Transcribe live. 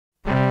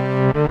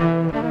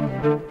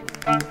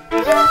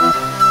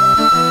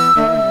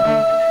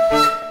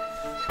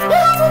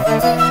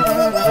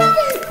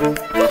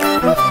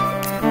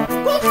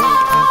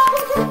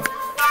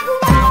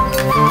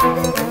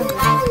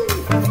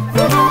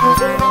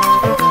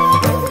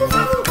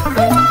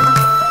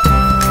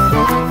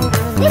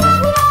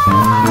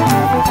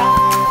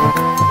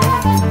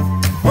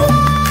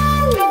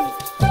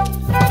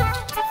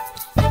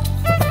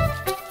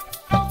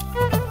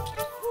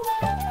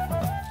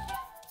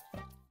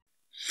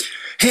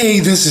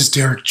Hey, this is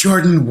Derek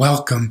Jordan.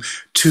 Welcome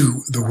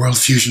to the World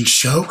Fusion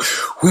Show,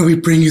 where we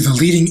bring you the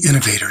leading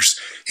innovators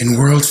in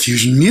world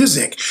fusion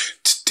music.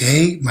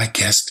 Today, my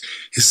guest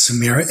is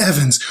Samirah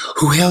Evans,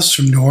 who hails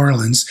from New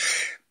Orleans,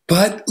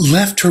 but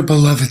left her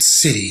beloved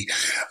city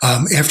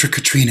after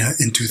Katrina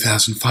in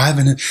 2005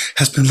 and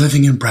has been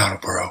living in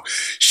Brattleboro.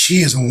 She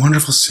is a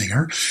wonderful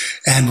singer,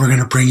 and we're going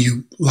to bring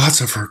you lots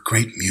of her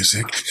great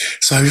music.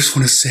 So I just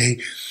want to say,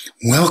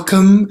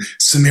 welcome,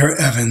 Samirah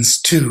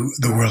Evans, to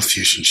the World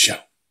Fusion Show.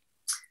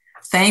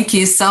 Thank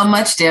you so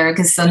much, Derek.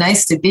 It's so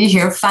nice to be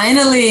here.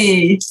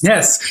 Finally.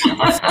 Yes,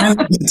 I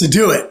finally get to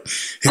do it.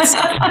 It's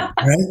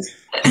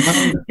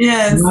right.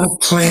 Yes. A lot of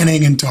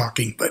planning and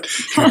talking, but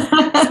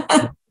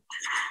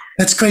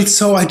that's great.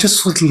 So I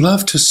just would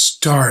love to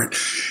start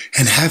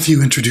and have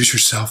you introduce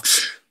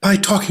yourself by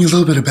talking a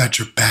little bit about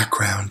your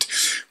background,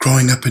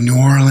 growing up in New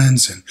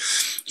Orleans, and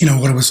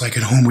what it was like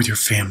at home with your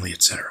family,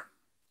 etc.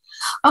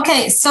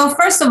 Okay, so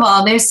first of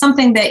all, there's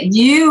something that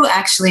you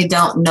actually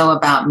don't know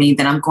about me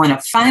that I'm going to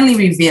finally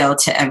reveal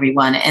to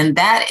everyone, and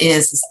that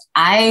is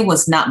I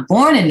was not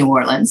born in New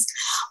Orleans,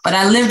 but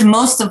I lived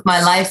most of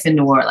my life in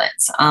New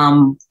Orleans.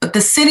 But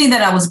the city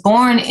that I was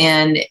born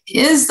in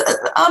is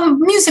a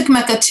music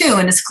mecca too,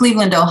 and it's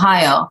Cleveland,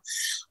 Ohio.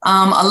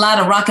 A lot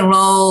of rock and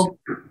roll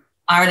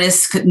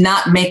artists could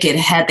not make it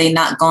had they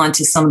not gone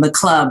to some of the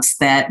clubs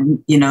that,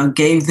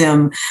 gave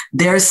them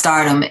their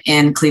stardom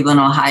in Cleveland,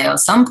 Ohio.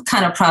 So I'm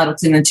kind of proud of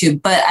Cleveland too,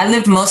 but I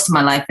lived most of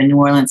my life in New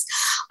Orleans.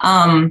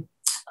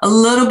 A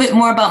little bit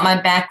more about my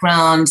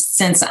background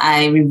since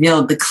I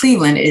revealed the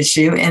Cleveland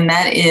issue, and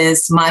that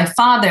is my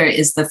father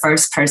is the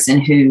first person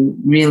who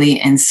really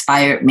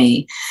inspired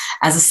me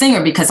as a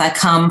singer because I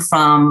come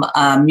from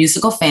a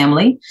musical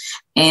family,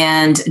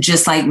 and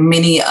just like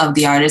many of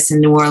the artists in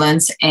New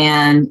Orleans.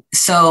 And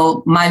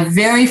so my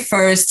very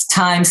first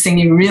time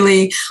singing,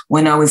 really,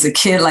 when I was a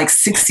kid, like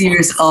 6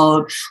 years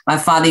old, my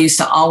father used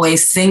to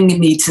always sing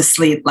me to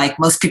sleep. Like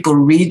most people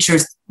read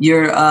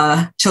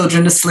your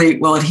children to sleep.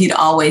 Well, he'd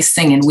always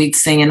sing, and we'd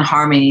sing in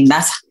harmony.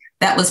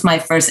 That was my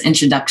first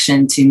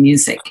introduction to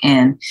music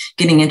and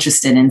getting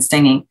interested in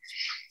singing.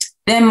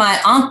 Then my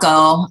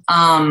uncle,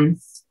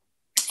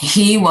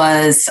 he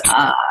was,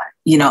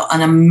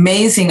 an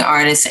amazing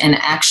artist and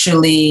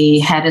actually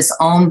had his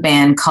own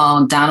band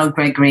called Donald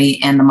Gregory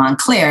and the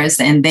Montclairs.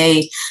 And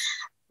they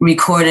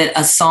recorded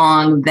a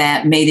song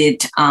that made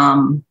it,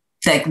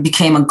 that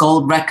became a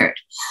gold record.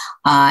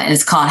 And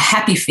it's called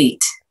Happy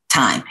Feet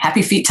Time.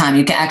 Happy Feet Time.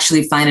 You can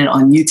actually find it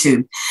on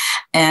YouTube.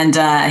 And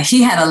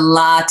he had a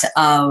lot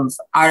of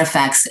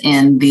artifacts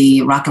in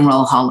the Rock and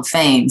Roll Hall of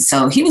Fame.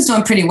 So he was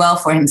doing pretty well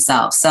for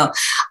himself. So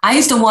I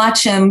used to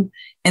watch him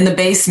in the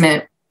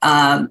basement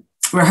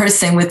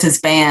rehearsing with his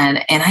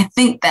band. And I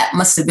think that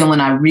must have been when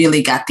I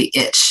really got the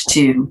itch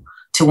to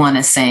want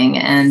to sing,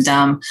 and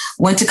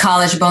went to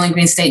college at Bowling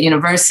Green State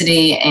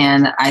University.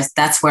 And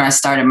that's where I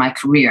started my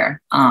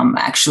career,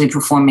 actually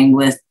performing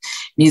with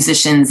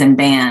musicians and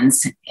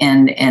bands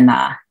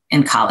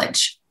in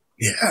college.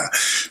 Yeah,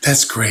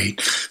 that's great.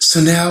 So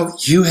now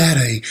you had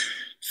a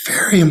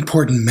very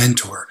important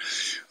mentor,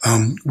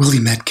 Willie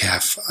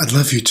Metcalf. I'd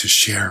love you to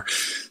share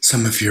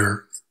some of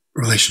your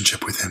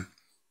relationship with him.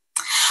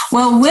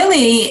 Well,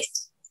 Willie,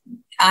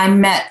 I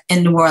met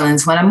in New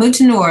Orleans. When I moved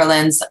to New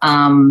Orleans,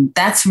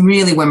 that's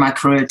really where my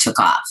career took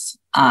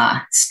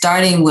off,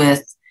 starting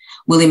with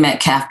Willie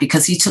Metcalf,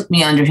 because he took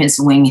me under his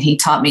wing and he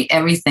taught me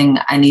everything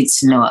I need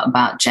to know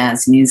about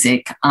jazz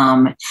music,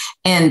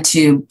 and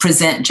to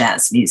present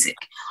jazz music,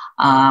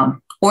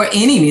 or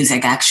any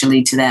music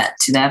actually to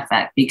that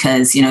fact,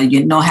 because you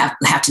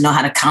have to know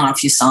how to count a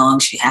few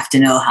songs. You have to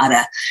know how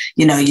to,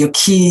 your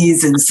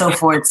keys and so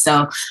forth.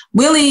 So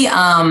Willie,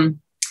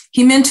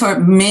 he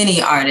mentored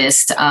many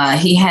artists.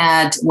 He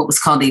had what was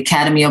called the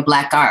Academy of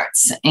Black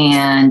Arts,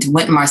 and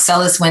Wynton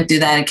Marsalis went through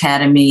that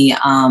academy.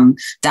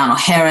 Donald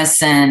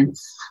Harrison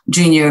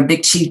Jr.,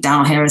 Big Chief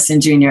Donald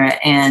Harrison Jr.,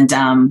 and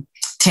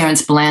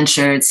Terrence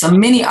Blanchard. So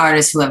many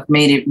artists who have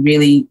made it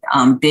really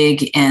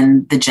big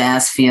in the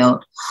jazz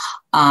field.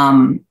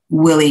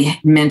 Willie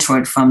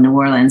mentored from New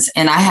Orleans,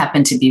 and I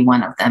happen to be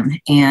one of them.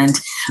 And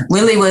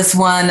Willie was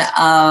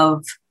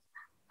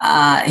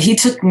he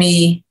took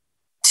me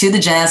to the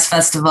jazz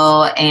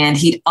festival, and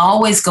he'd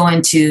always go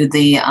into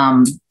the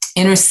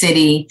inner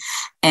city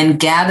and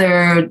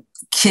gather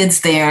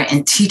kids there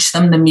and teach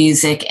them the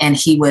music. And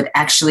he would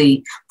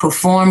actually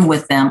perform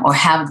with them or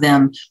have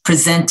them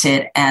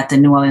presented at the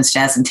New Orleans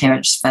Jazz and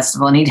Heritage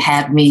Festival. And he'd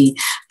have me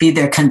be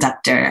their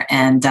conductor.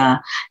 And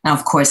now,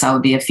 of course, I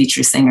would be a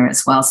feature singer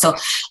as well. So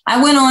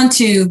I went on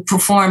to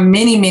perform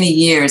many, many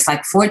years,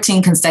 like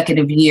 14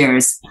 consecutive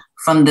years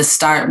from the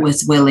start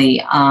with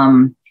Willie,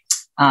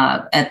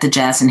 at the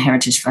Jazz and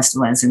Heritage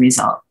Festival as a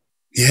result.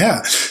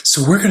 Yeah.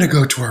 So we're going to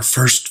go to our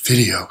first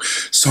video,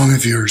 song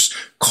of yours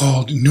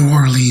called New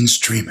Orleans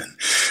Dreamin'.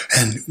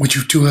 And would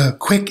you do a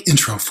quick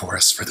intro for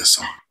us for this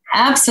song?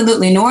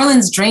 Absolutely. New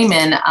Orleans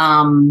Dreamin'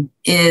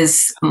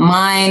 is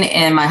mine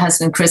and my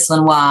husband, Chris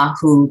Lenoir,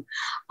 who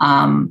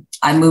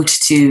I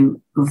moved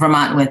to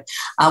Vermont with.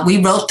 We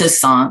wrote this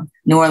song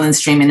New Orleans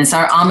Dream. And it's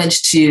our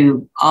homage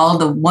to all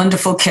the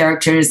wonderful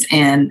characters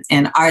and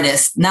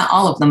artists, not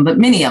all of them, but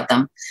many of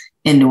them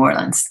in New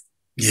Orleans.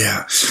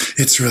 Yeah,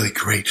 it's really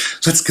great.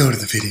 Let's go to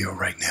the video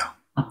right now.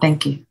 Oh,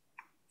 thank you.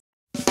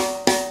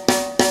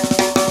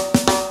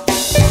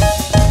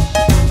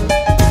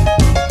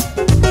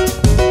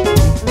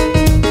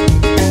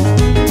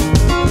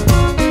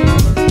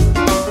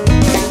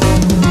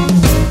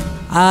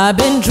 I've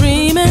been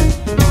dreaming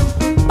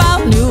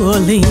about New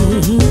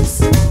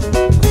Orleans,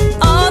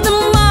 all the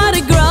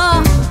Mardi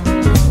Gras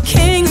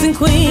kings and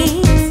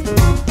queens.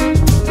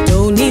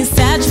 Don't need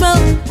Satchel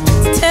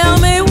to tell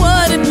me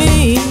what it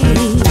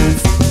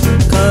means,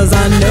 'cause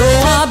I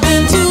know I've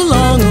been too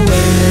long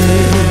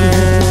away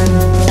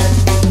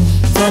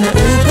from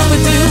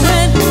Oukoupadou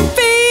and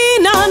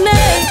Finale.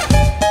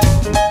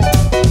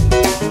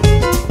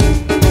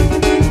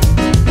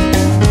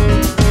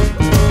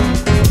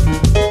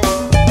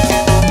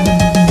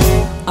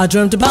 I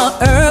dreamt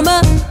about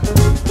Irma,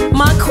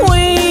 my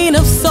queen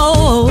of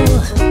soul,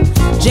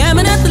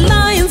 jamming at the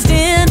Lion's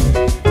Den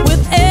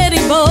with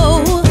Eddie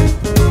Bow.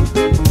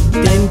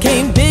 Then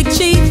came Big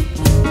Chief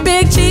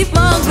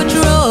Monk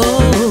Patrol.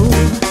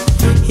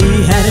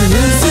 He had a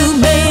new suit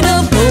made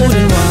of gold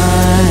and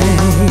white.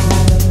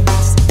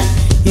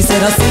 He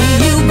said, I'll see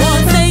you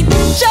on St.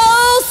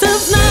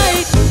 Joseph's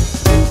night.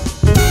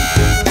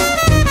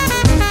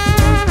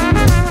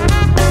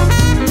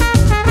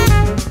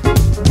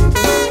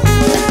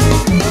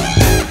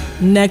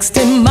 Next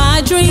in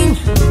my dream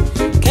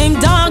came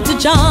Dr.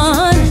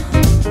 John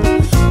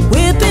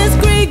with his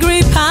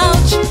gree-gree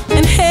pouch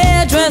and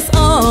hairdress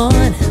on.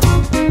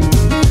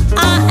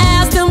 I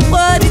asked him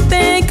what he'd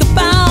think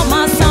about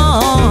my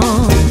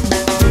song.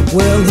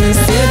 Well, he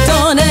sipped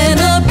on an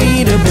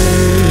unbeatable.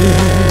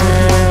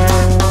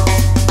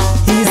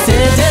 He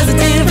said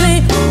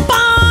hesitatively,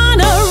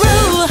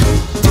 Bonnaroo.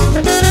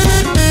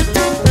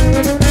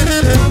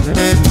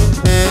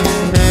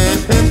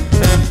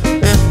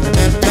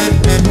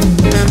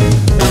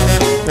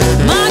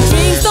 My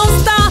dreams don't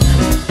stop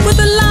with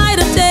the light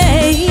of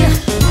day.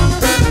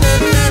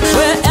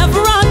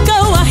 Wherever I go,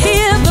 I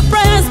hear the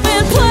brass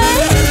band play.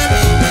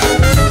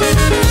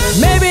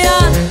 Maybe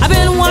I've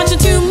been watching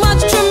too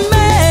much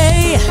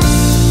Treme,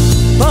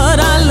 but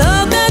I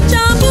love that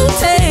John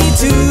Boutté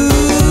tune.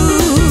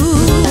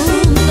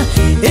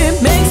 It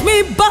makes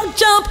me buck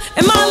jump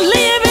in my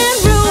living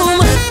room.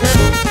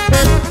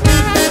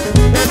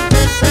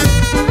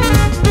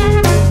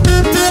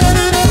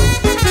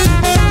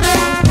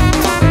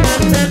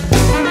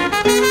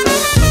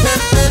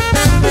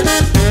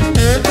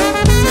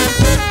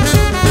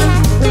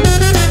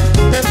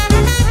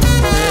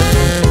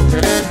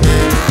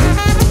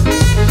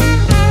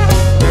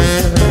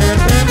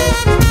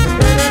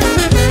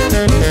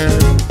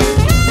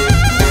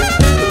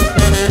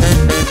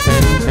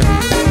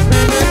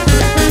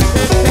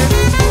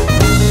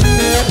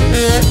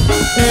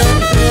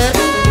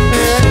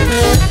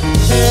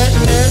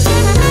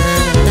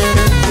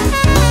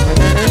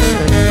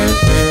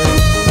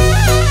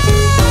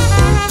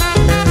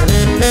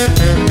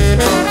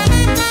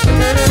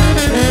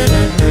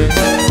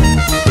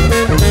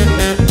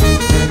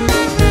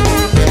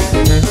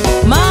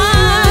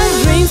 My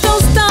dreams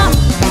don't stop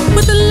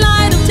with the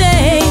light of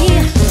day.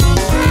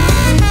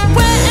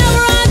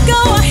 Wherever I go,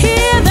 I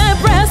hear that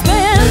brass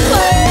band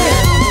play.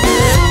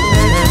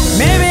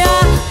 Maybe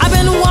I've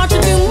been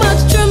watching too much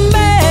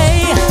Treme,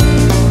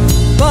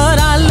 but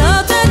I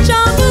love that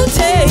John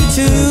Boutté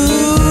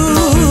tune.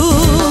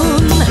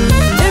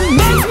 It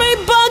makes me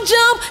bug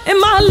jump in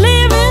my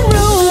living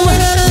room.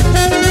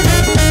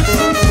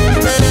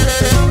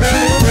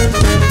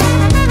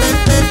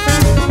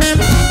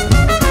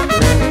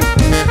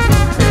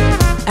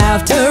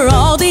 After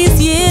all these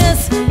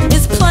years,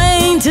 it's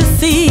plain to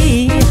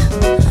see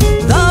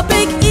the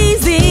Big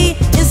Easy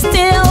is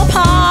still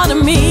part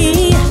of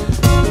me.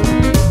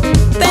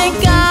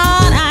 Thank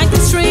God I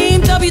can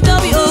stream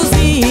WWOZ,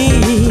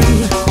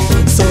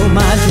 so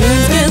my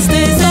dreams can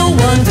stay so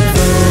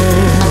wonderful,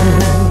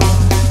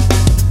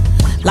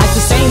 like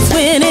the Saints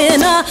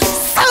winning a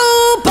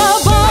Super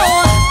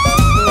Bowl.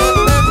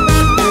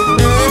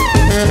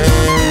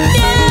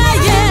 Yeah,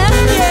 yeah,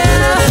 yeah.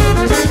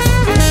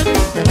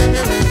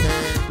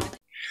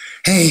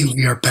 Hey,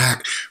 we are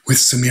back with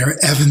Samirah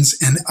Evans,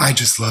 and I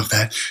just love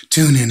that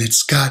tune in.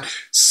 It's got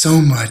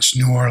so much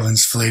New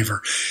Orleans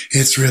flavor.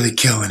 It's really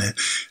killing it.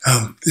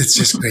 It's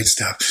just great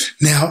stuff.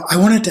 Now, I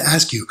wanted to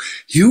ask you,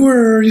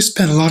 you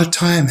spent a lot of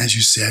time, as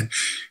you said,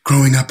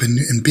 growing up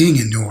and being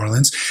in New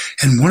Orleans,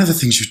 and one of the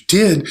things you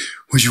did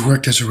was you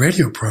worked as a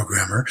radio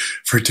programmer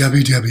for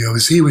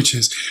WWOZ, which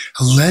is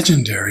a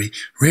legendary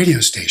radio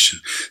station.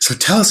 So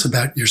tell us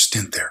about your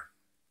stint there.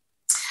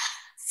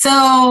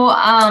 So,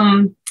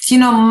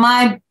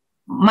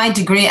 my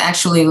degree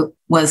actually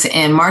was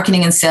in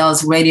marketing and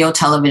sales, radio,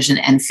 television,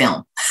 and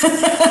film.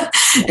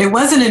 It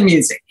wasn't in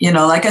music.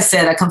 Like I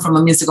said, I come from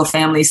a musical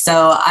family.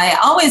 So I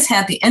always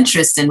had the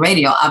interest in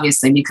radio,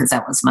 obviously, because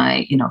that was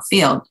my,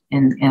 field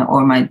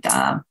or my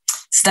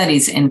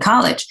studies in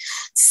college.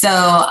 So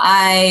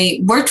I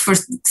worked for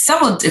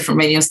several different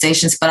radio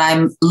stations, but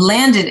I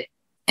landed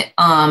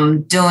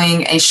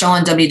doing a show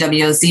on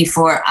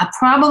WWOZ I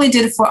probably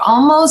did it for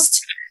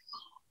almost,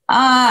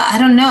 I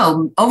don't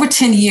know, over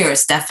 10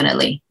 years,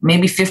 definitely,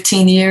 maybe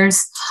 15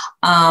 years.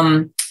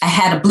 I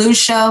had a blues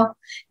show,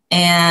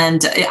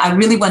 and I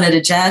really wanted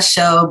a jazz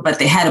show, but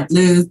they had a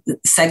blues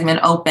segment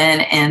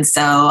open. And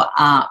so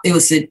it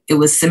was the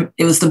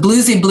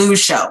Bluesy Blues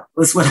Show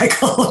was what I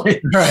called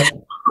it. Right.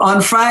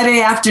 On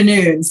Friday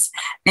afternoons.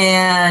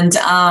 And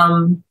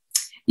I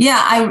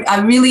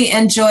really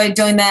enjoyed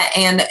doing that.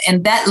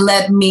 And that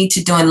led me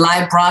to doing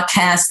live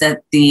broadcasts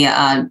at the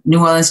New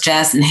Orleans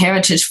Jazz and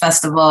Heritage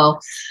Festival,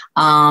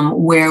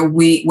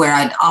 where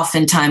I'd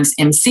oftentimes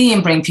MC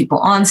and bring people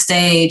on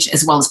stage,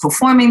 as well as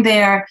performing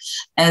there,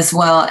 as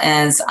well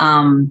as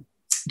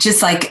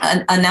just like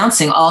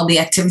announcing all the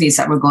activities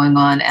that were going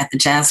on at the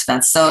Jazz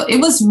Fest. So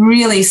it was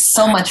really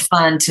so much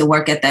fun to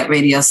work at that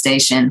radio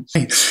station.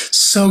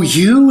 So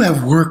you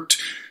have worked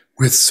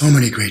with so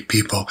many great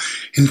people,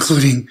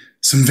 including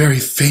some very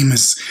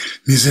famous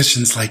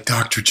musicians like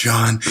Dr.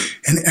 John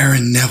and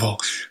Aaron Neville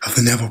of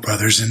the Neville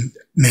Brothers, and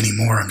many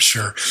more, I'm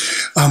sure.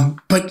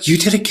 But you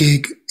did a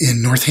gig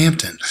in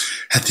Northampton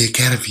at the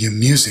Academy of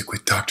Music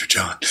with Dr.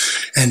 John.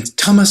 And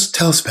tell us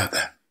about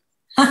that.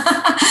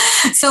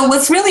 So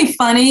what's really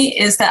funny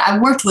is that I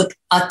worked with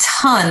a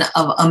ton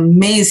of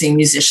amazing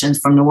musicians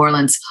from New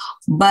Orleans,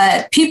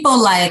 but people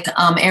like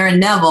Aaron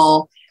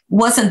Neville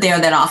wasn't there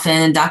that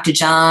often. Dr.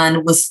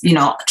 John was,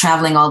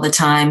 traveling all the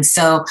time.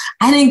 So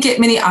I didn't get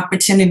many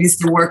opportunities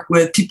to work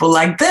with people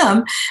like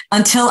them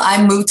until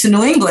I moved to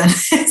New England.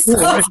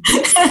 That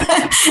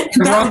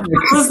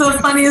was the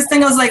funniest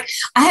thing. I was like,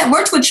 I had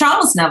worked with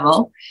Charles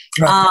Neville.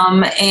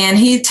 Right. And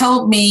he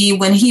told me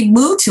when he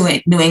moved to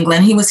New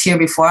England, he was here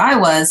before I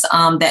was,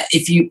 that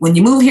when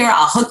you move here,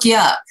 I'll hook you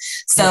up.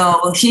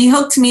 So he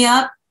hooked me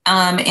up.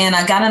 And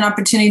I got an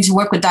opportunity to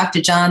work with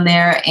Dr. John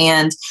there.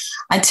 And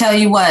I tell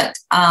you what,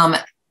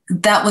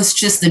 that was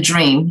just the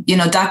dream.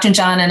 Dr.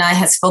 John and I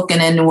had spoken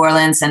in New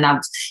Orleans, and I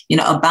was,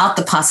 about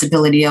the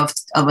possibility of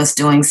us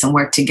doing some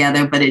work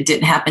together, but it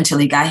didn't happen till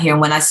he got here.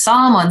 When I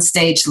saw him on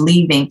stage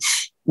leaving,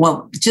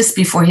 well, just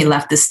before he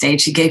left the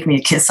stage, he gave me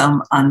a kiss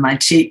on my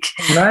cheek.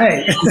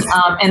 Right.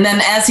 And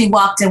then as he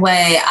walked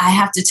away, I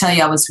have to tell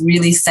you, I was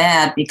really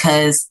sad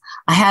because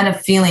I had a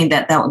feeling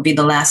that would be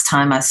the last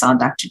time I saw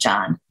Dr.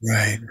 John.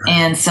 Right.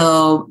 And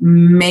so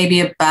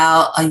maybe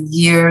about a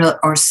year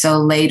or so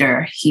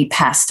later, he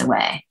passed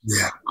away.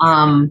 Yeah.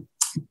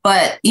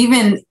 But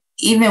even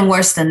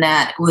worse than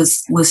that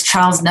was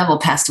Charles Neville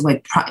passed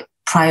away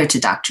prior to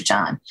Dr.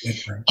 John.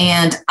 Right.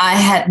 And I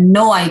had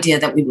no idea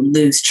that we would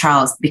lose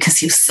Charles because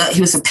he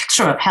was a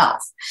picture of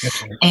health.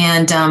 Right.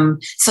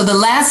 And so the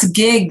last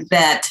gig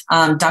that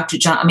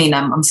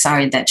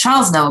that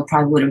Charles Neville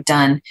probably would have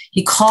done,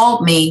 he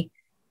called me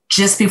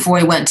just before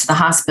he went to the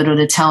hospital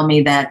to tell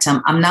me that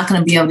I'm not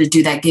going to be able to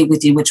do that gig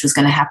with you, which was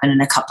going to happen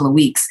in a couple of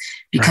weeks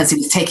because he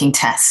was taking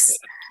tests.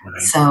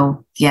 Right.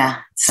 So, yeah.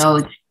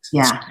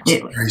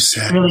 Very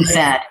sad. Really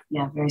sad.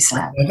 Yeah, very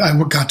sad. I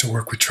got to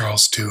work with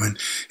Charles too, and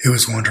it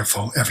was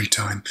wonderful every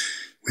time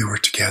we were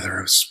together.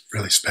 It was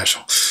really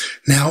special.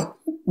 Now,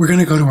 we're going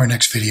to go to our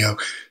next video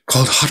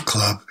called Hot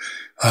Club,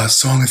 a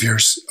song of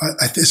yours.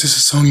 Is this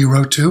a song you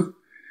wrote too?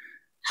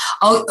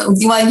 Oh,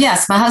 well,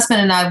 yes. My husband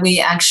and I,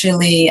 we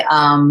actually,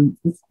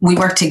 we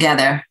worked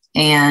together.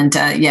 And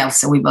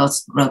so we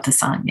both wrote the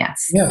song,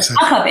 yes.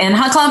 Hot Club. And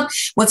Hot Club,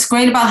 what's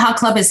great about Hot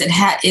Club is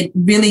it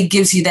really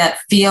gives you that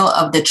feel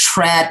of the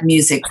trad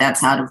music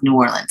that's out of New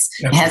Orleans.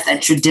 It has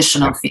that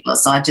traditional feel.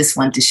 So I just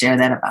wanted to share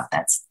that about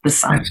the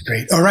song. That's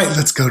great. All right,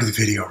 let's go to the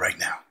video right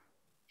now.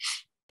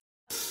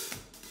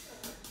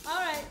 All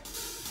right.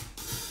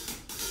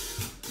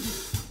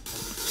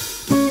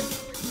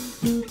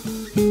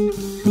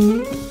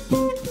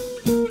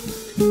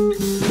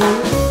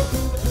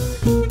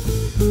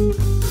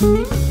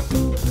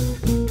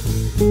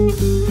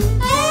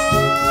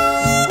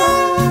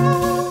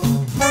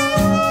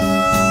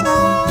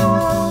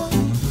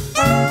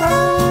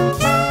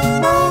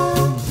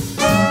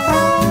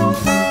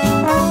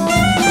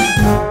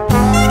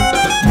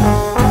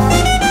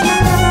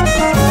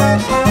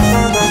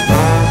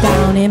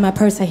 In my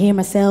purse, I hear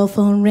my cell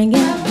phone ringing.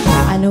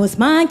 I know it's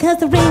mine 'cause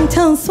the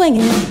ringtone's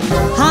swinging.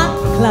 Hot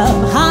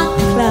club, hot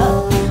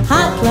club,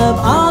 hot club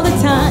all the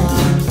time.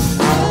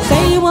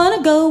 Say you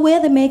wanna go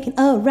where they're making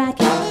a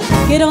racket.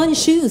 Get on your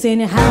shoes and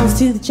your hounds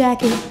to the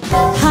jacket.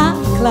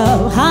 Hot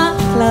club, hot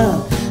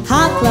club,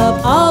 hot club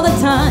all the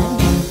time.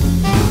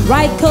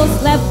 Right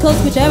coast, left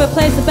coast, whichever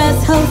plays the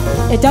best host,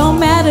 it don't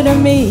matter to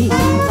me.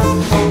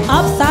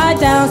 Upside,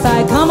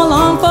 downside, come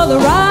along for the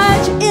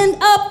ride. You end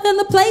up in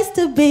the place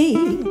to be.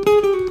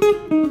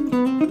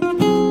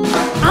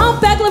 I'm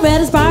back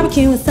Loretta's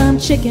barbecuing some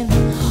chicken.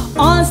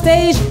 On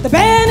stage, the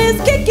band is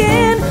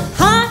kicking.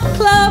 Hot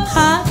club,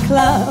 hot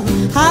club,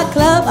 hot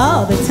club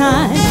all the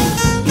time.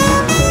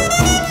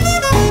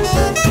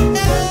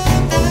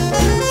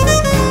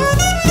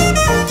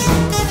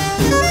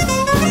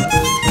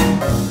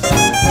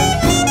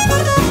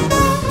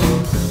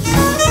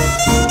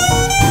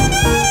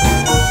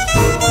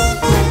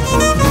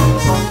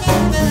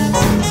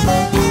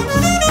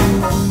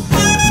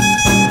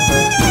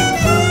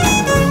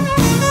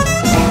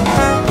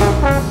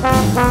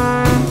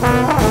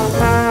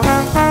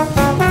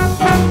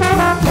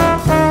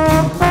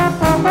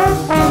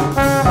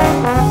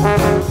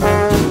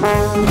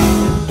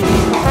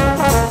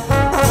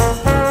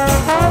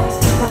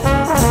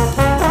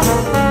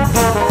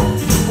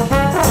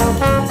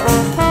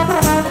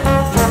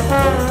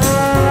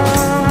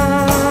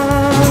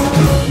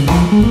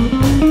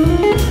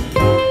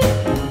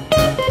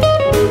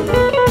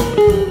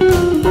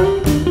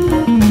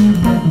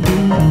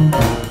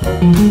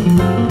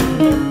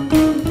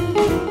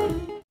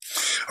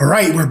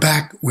 right, we're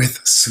back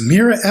with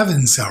Samirah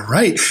Evans. All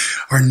right,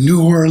 our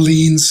New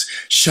Orleans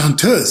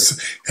chanteuse,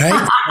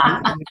 right?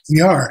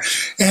 We are.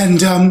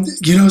 And,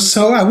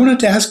 so I wanted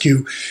to ask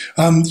you,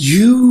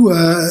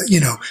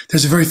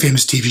 there's a very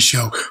famous TV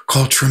show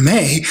called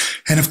Treme.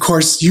 And of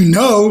course, a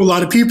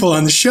lot of people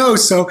on the show.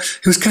 So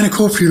it was kind of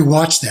cool for you to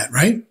watch that,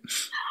 right?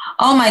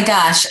 Oh my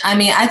gosh. I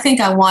mean, I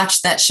think I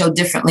watched that show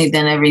differently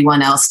than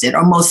everyone else did,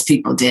 or most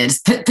people did,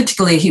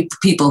 particularly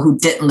people who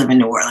didn't live in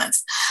New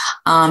Orleans.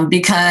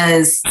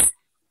 Because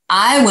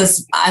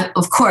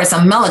of course,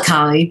 I'm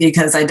melancholy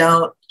because I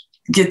don't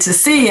get to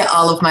see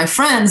all of my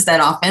friends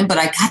that often, but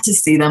I got to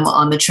see them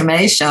on the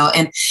Treme show.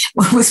 And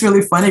it was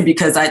really funny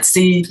because I'd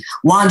see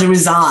Wanda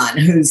Ruzan,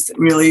 who's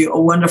really a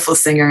wonderful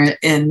singer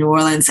in New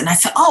Orleans. And I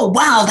said, oh,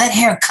 wow, that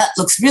haircut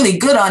looks really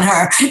good on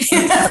her.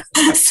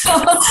 So,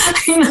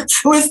 it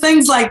was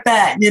things like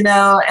that, and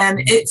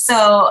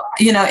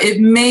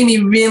it made me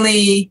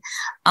really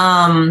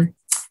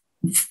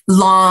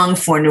long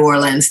for New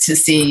Orleans to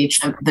see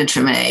the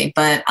Treme.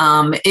 But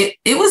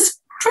it was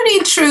pretty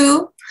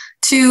true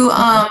to, there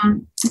are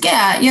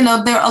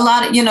a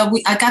lot of,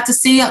 I got to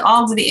see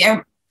all of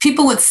the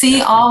people would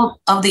see all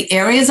of the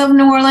areas of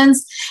New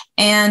Orleans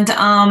and,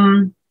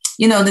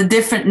 the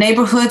different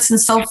neighborhoods and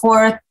so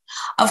forth.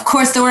 Of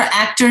course, there were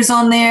actors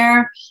on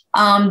there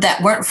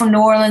that weren't from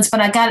New Orleans,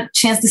 but I got a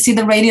chance to see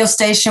the radio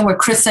station where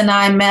Chris and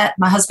I met,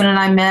 my husband and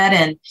I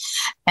met.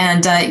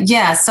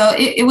 So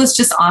it was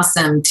just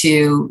awesome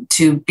to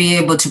be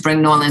able to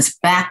bring New Orleans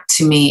back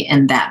to me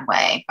in that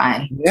way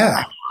by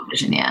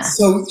television. Yeah.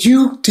 So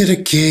you did a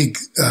gig.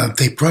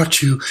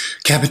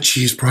 Cabot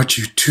Cheese brought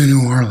you to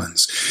New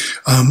Orleans,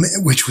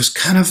 which was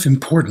kind of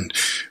important,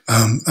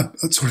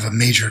 sort of a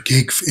major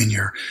gig in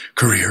your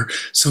career.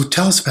 So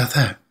tell us about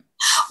that.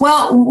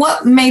 Well,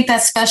 what made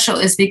that special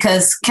is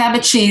because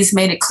Cabot Cheese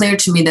made it clear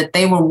to me that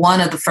they were one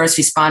of the first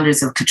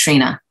responders of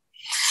Katrina.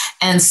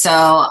 And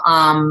so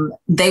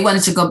they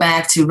wanted to go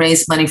back to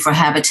raise money for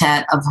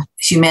Habitat of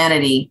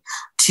Humanity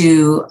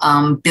to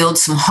build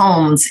some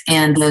homes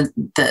in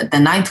the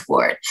Ninth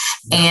Ward.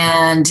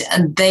 And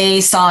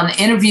they saw an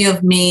interview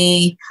of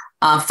me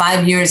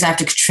 5 years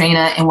after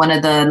Katrina in one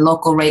of the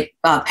local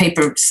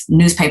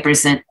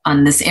newspapers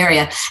on this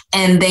area.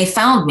 And they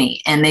found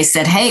me and they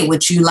said, hey,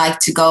 would you like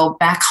to go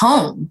back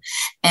home?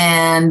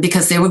 And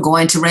because they were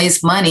going to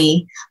raise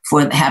money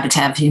for the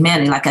Habitat of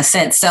Humanity, like I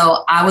said.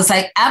 So I was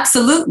like,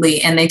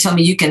 absolutely. And they told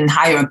me, you can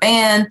hire a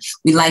band.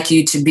 We'd like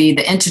you to be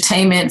the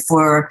entertainment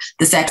for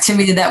this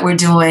activity that we're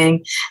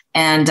doing.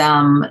 And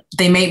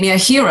they made me a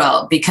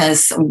hero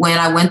because when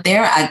I went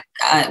there,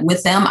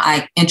 with them,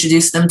 I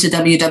introduced them to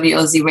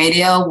WWOZ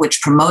Radio,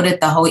 which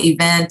promoted the whole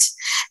event.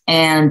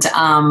 And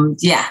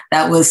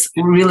that was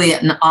really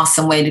an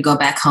awesome way to go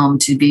back home,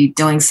 to be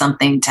doing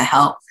something to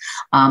help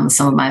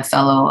some of my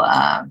fellow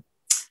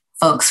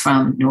folks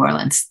from New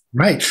Orleans.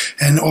 Right.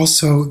 And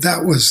also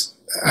that was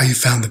how you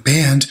found the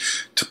band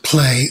to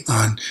play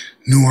on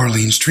New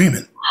Orleans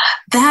Dreamin'.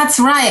 That's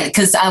right,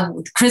 because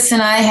Chris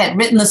and I had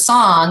written the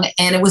song,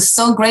 and it was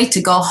so great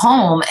to go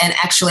home and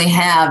actually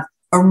have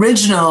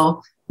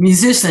original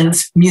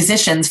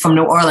musicians from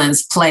New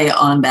Orleans play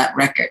on that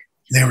record.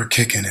 They were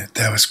kicking it.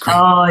 That was great.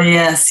 Oh,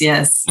 yes,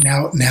 yes.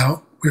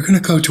 Now we're going to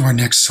go to our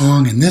next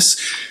song, and this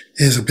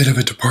is a bit of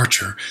a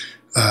departure.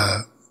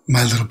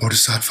 My Little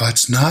Bodhisattva.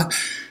 It's not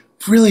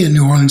really a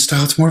New Orleans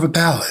style. It's more of a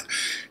ballad,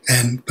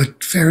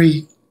 but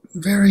very,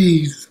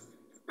 very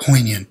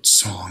poignant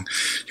song.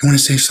 You want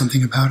to say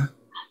something about it?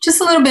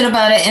 Just a little bit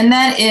about it. And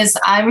that is,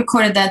 I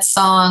recorded that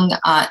song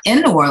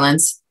in New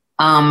Orleans,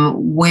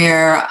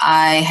 where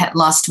I had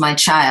lost my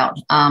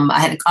child. I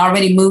had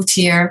already moved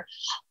here,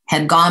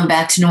 had gone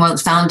back to New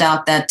Orleans, found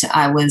out that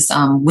I was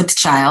with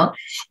child,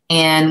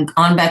 and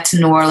gone back to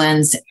New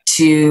Orleans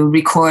to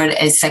record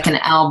a second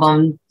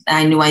album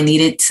I knew I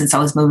needed since I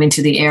was moving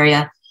to the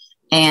area.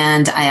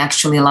 And I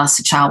actually lost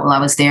a child while I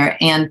was there.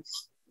 And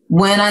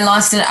when I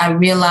lost it, I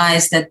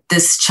realized that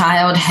this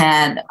child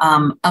had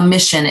a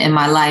mission in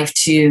my life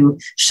to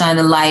shine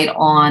a light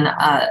on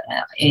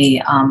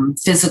a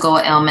physical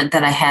ailment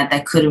that I had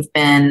that could have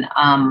been,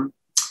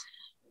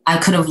 I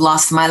could have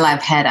lost my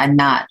life had I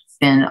not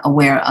been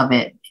aware of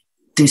it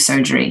through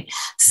surgery.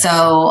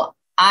 So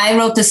I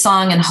wrote the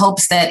song in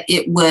hopes that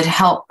it would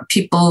help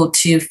people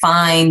to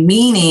find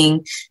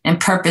meaning and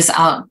purpose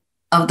out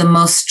of the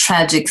most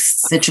tragic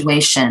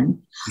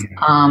situation.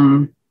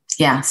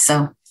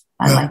 So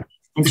I like to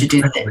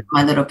introduce it,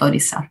 My Little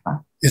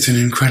Bodhisattva. It's an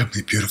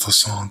incredibly beautiful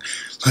song.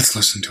 Let's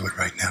listen to it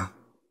right now.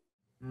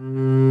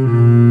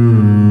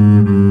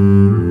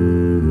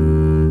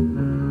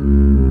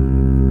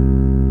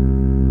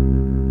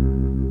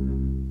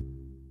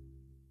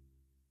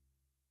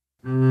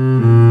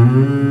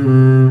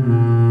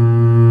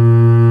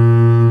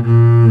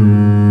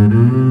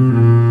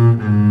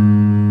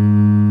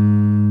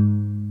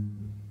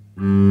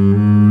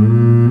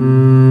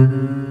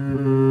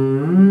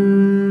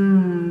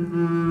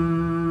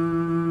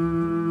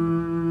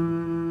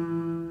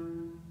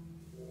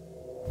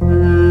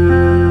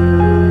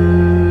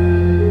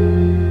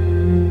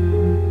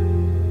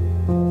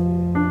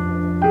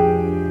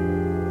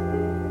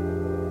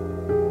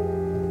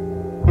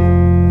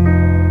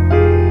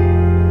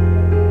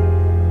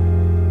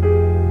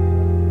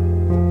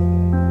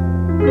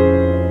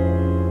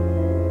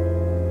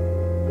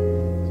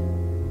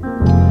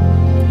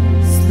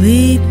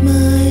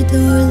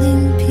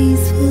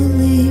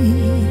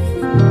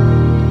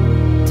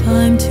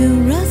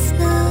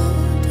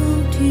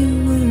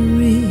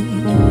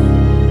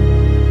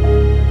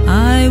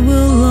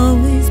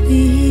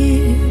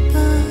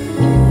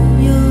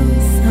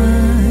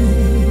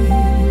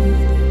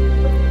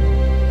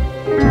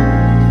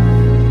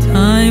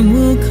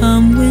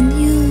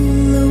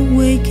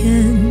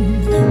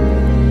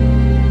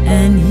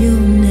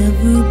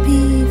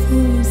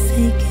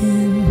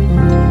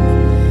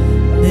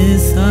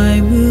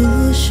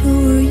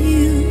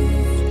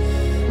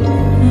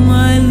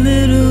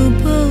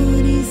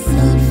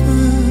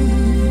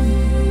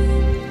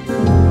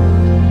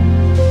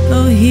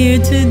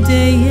 here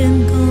today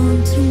and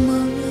gone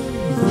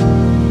tomorrow.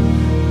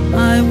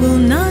 I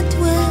will not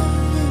dwell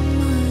in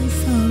my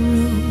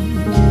sorrow.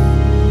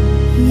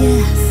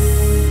 Yes,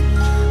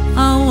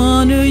 I'll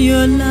honor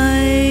your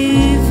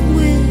life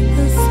with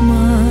a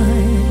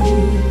smile,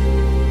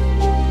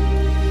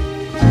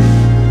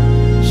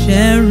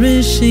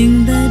 cherishing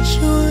that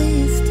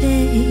joyous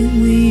day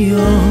we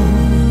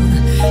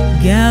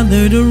all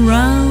gathered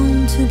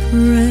around to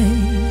pray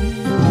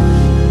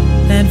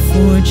that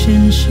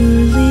fortune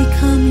surely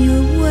come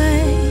your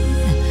way,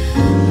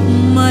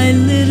 my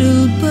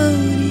little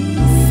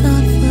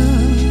bodhisattva.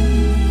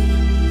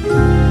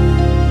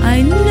 I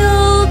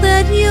know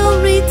that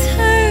you'll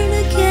return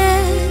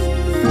again.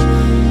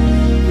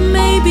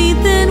 Maybe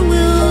then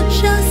we'll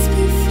just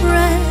be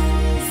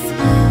friends,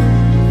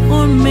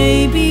 or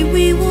maybe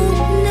we won't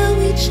know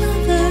each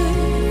other,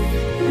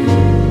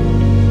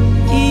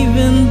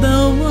 even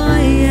though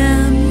I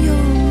am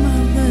your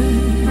mother.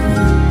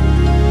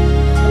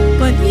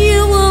 But you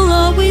will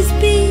always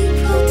be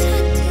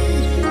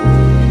protected,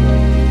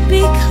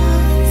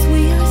 because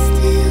we are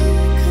still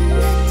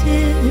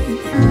connected.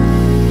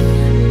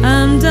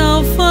 And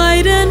I'll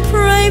fight and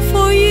pray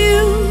for you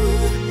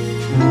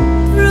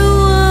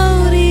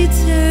throughout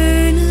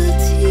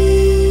eternity.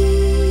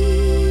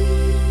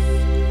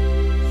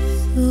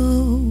 So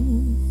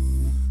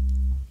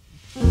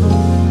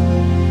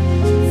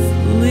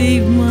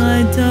sleep, my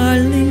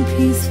darling,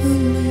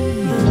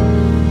 peacefully.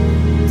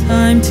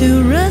 Time to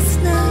rest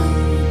now,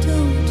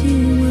 don't you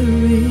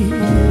worry.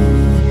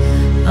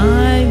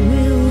 I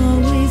will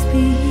always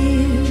be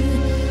here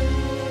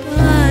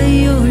by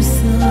your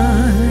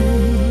side.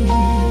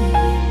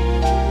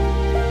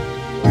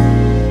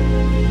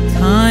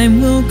 Time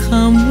will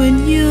come when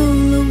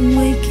you'll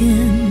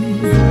awaken,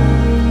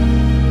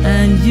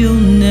 and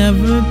you'll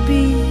never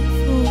be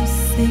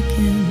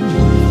forsaken.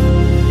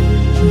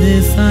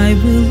 This I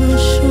will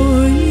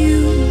assure you,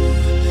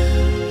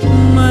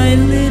 my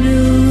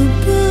little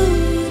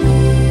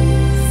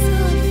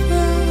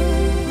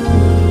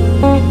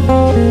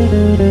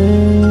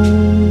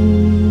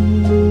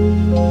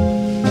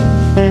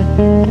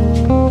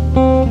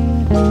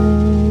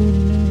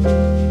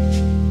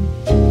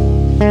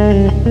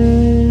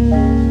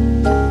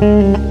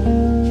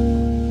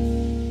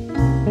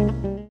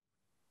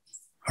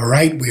All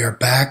right, we are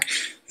back.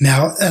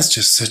 Now, that's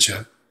just such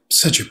a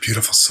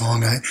beautiful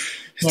song.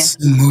 It's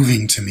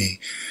moving to me,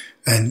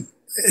 and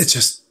it's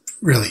just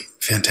really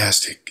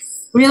fantastic.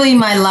 Really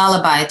my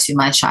lullaby to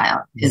my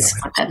child is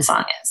what that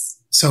song is.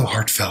 So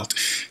heartfelt.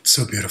 It's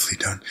so beautifully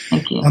done.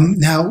 Thank you.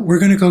 Now, we're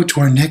going to go to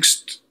our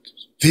next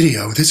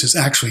video. This is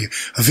actually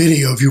a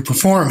video of you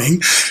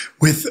performing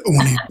with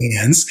one of your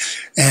bands,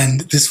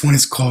 and this one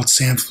is called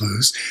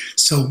Sandflues.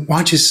 So why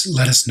don't you just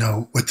let us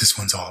know what this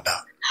one's all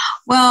about?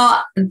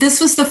 Well, this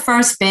was the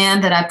first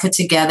band that I put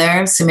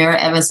together, Samirah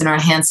Evans and her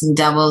Handsome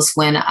Devils,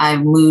 when I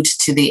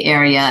moved to the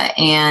area.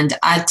 And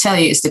I tell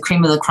you, it's the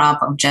cream of the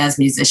crop of jazz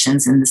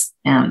musicians in this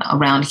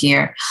around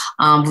here,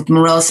 with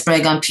Monroe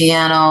Sprague on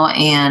piano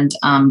and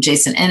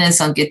Jason Ennis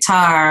on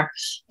guitar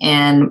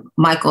and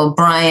Michael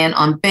Bryant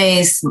on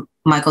bass,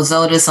 Michael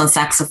Zotis on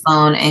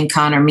saxophone, and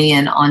Connor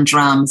Meehan on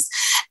drums.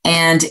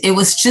 And it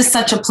was just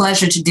such a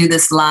pleasure to do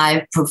this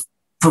live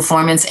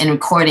performance and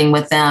recording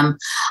with them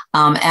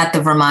at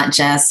the Vermont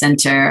Jazz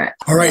Center.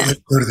 All right, let's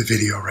go to the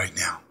video right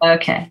now.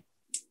 Okay.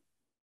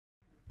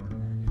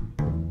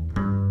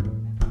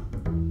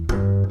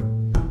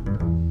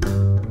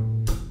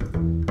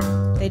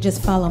 They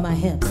just follow my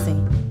hips,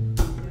 see?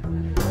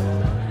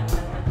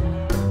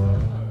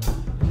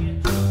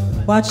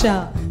 Watch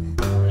out.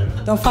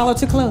 Don't follow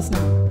too close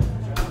now.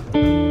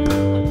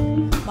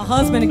 My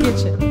husband will get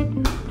you.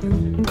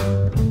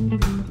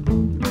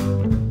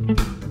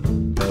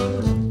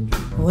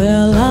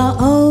 Well, I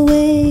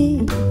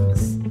always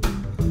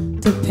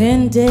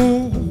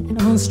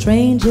depended on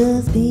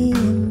strangers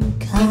being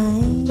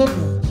kind.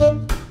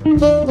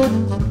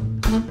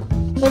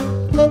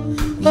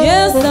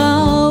 Yes, I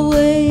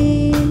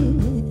always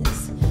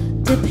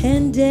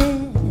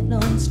depended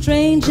on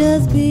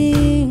strangers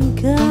being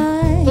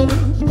kind.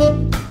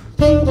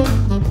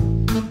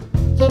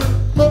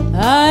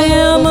 I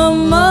am a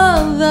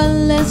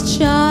motherless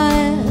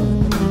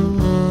child,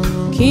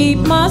 keep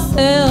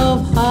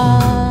myself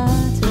hard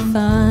to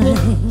find.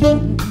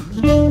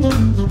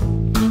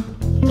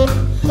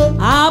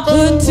 I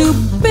put 2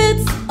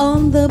 bits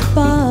on the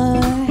bar,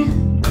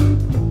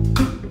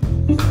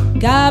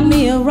 got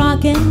me a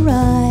rock and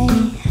ride.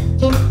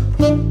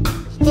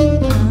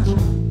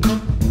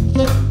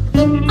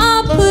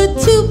 I put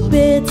 2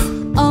 bits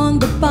on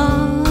the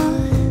bar,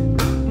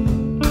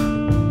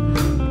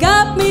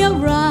 got me a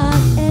rock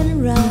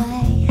and ride.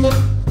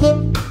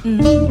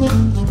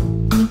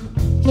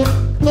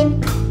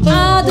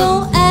 I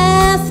don't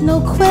ask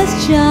no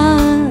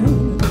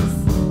questions,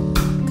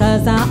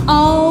 'cause I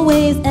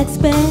always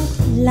expect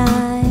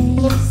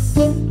lies.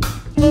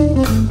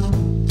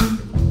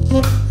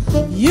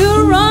 You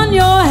run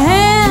your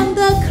hand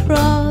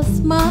across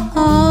my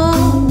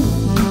arm,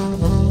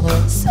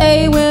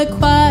 say we're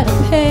quite a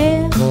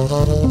pair.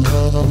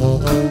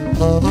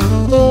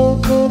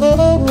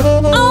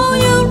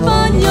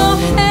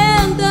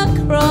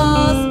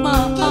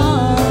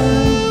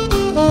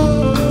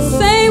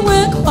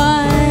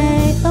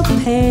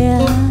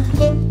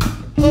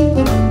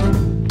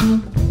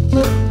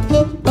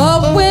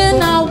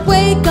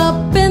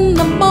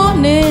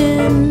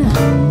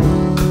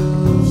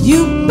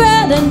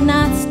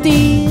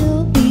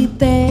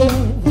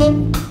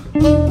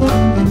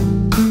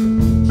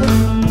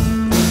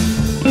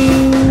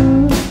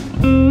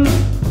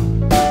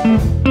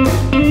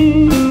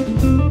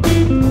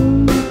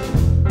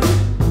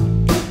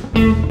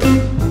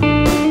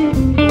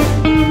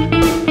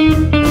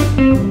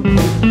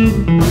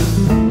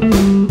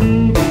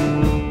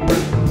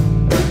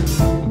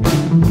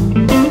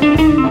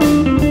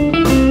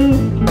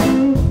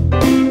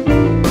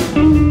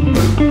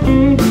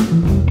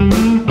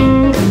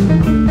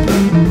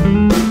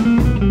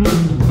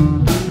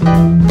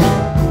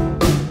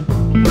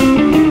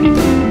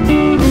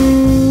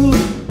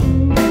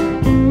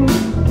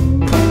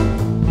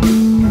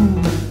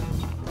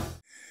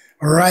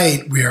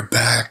 right, we are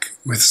back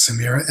with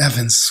Samirah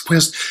Evans.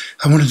 First,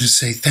 I wanted to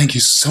say thank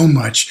you so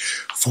much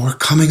for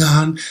coming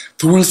on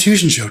the World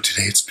Fusion Show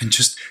today. It's been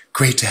just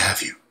great to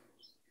have you.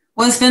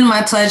 Well, it's been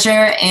my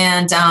pleasure.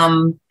 And,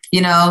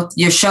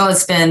 your show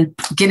has been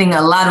getting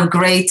a lot of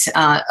great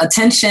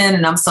attention,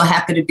 and I'm so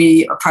happy to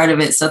be a part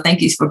of it. So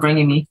thank you for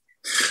bringing me.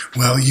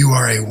 Well, you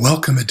are a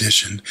welcome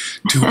addition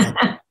to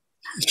a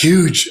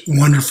huge,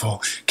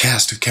 wonderful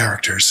cast of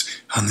characters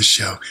on the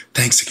show.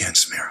 Thanks again,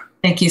 Samirah.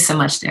 Thank you so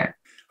much, Derek.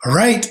 All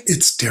right,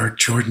 it's Derek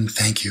Jordan.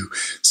 Thank you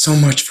so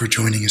much for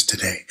joining us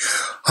today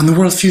on the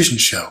World Fusion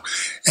Show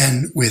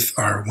and with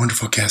our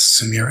wonderful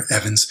guest, Samirah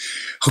Evans.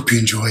 Hope you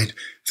enjoyed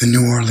the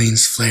New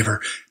Orleans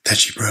flavor that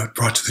she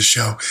brought to the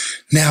show.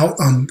 Now,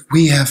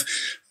 we have,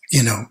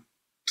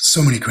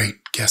 so many great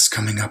guests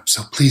coming up,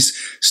 so please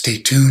stay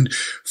tuned.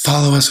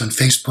 Follow us on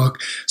Facebook,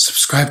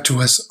 subscribe to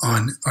us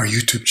on our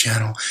YouTube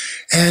channel,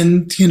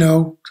 and,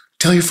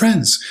 tell your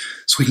friends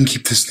so we can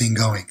keep this thing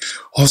going.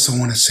 Also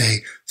want to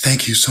say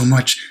thank you so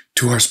much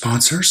to our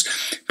sponsors,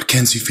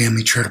 Mackenzie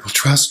Family Charitable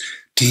Trust,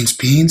 Dean's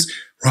Beans,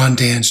 Ron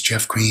Dans,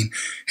 Jeff Green,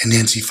 and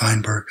Nancy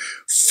Feinberg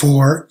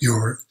for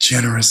your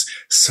generous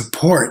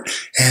support.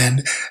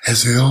 And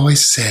as we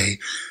always say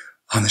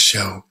on the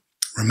show,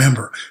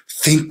 remember,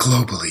 think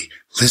globally,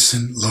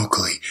 listen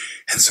locally,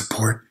 and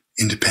support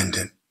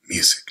independent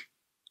music.